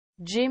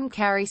Jim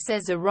Carrey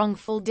says a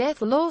wrongful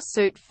death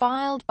lawsuit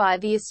filed by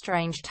the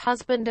estranged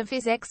husband of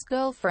his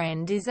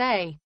ex-girlfriend is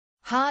a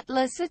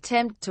heartless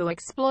attempt to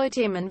exploit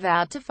him and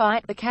vowed to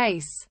fight the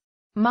case.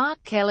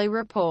 Mark Kelly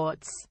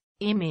reports.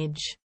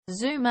 Image.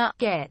 Zuma.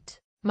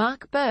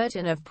 GettyMark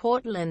Burton of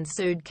Portland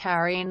sued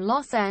Carrey in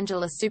Los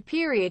Angeles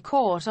Superior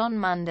Court on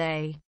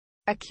Monday,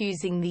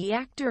 accusing the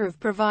actor of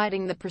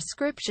providing the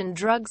prescription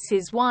drugs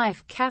his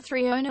wife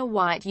Cathriona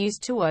White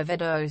used to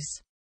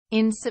overdose.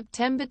 In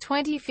September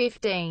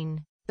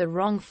 2015, the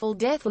wrongful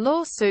death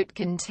lawsuit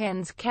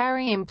contends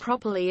Carrey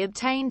improperly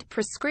obtained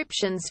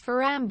prescriptions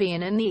for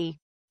Ambien and the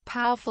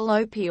powerful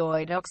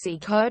opioid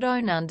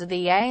oxycodone under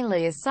the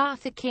alias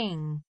Arthur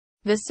King.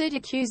 The suit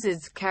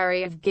accuses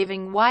Carrey of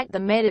giving White the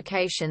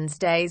medications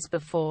days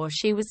before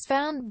she was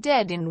found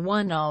dead in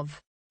one of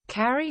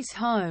Carrey's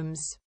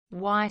homes.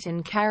 White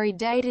and Carrey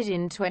dated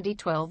in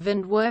 2012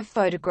 and were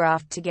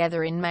photographed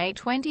together in May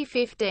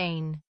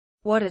 2015.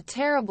 "What a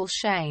terrible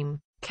shame,"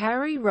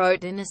 Carrey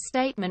wrote in a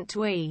statement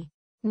to E!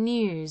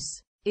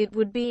 News. "It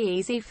would be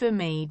easy for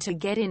me to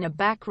get in a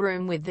back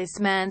room with this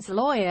man's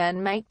lawyer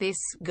and make this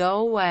go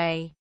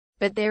away.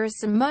 But there are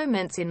some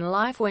moments in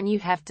life when you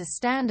have to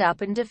stand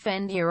up and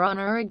defend your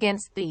honor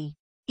against the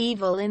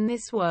evil in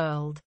this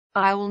world.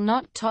 I will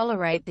not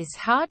tolerate this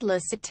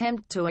heartless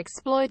attempt to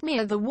exploit me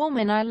or the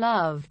woman I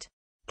loved,"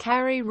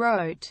 Carrey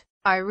wrote.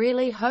 "I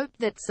really hope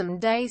that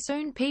someday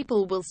soon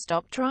people will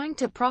stop trying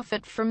to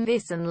profit from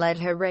this and let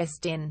her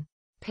rest in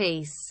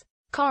peace."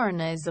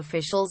 Coroner's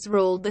officials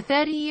ruled the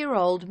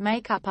 30-year-old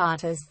makeup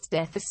artist's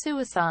death a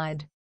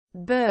suicide.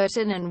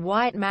 Burton and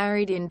White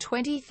married in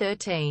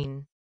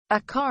 2013. A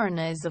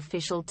coroner's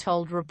official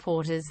told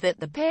reporters that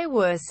the pair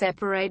were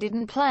separated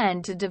and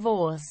planned to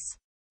divorce.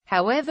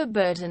 However,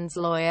 Burton's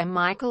lawyer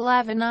Michael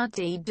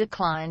Avenatti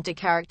declined to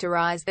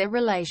characterize their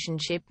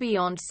relationship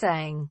beyond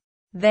saying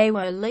they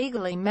were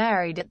legally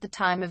married at the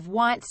time of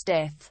White's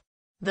death.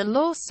 The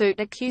lawsuit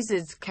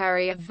accuses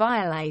Carrey of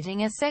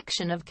violating a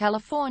section of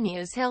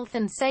California's Health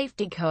and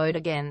Safety Code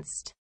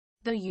against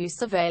the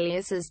use of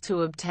aliases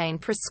to obtain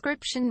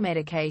prescription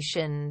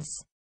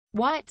medications.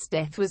 White's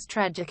death was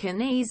tragic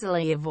and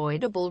easily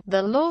avoidable,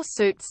 the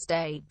lawsuit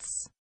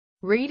states.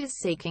 Readers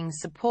seeking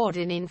support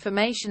and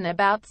information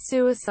about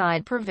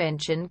suicide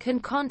prevention can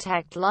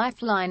contact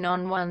Lifeline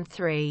on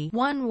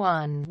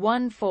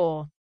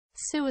 131114.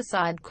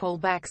 Suicide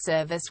callback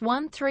service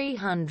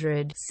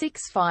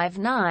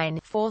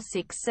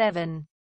 1300-659-467.